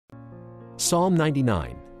Psalm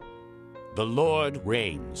 99. The Lord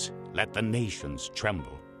reigns, let the nations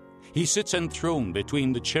tremble. He sits enthroned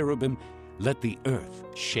between the cherubim, let the earth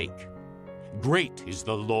shake. Great is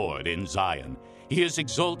the Lord in Zion, he is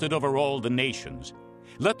exalted over all the nations.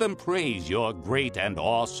 Let them praise your great and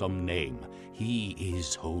awesome name, he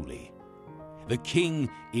is holy. The King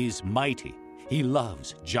is mighty, he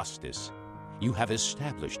loves justice. You have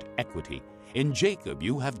established equity. In Jacob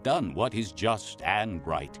you have done what is just and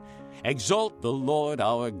right. Exalt the Lord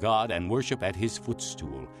our God and worship at his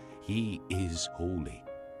footstool. He is holy.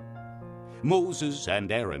 Moses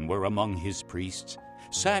and Aaron were among his priests.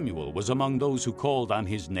 Samuel was among those who called on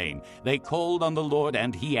his name. They called on the Lord,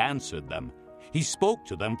 and he answered them. He spoke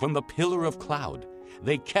to them from the pillar of cloud.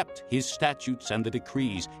 They kept his statutes and the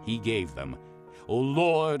decrees he gave them. O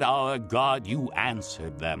Lord our God, you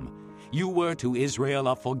answered them. You were to Israel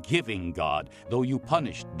a forgiving God, though you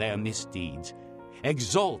punished their misdeeds.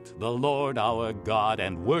 Exalt the Lord our God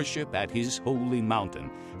and worship at his holy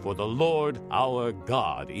mountain, for the Lord our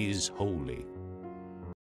God is holy.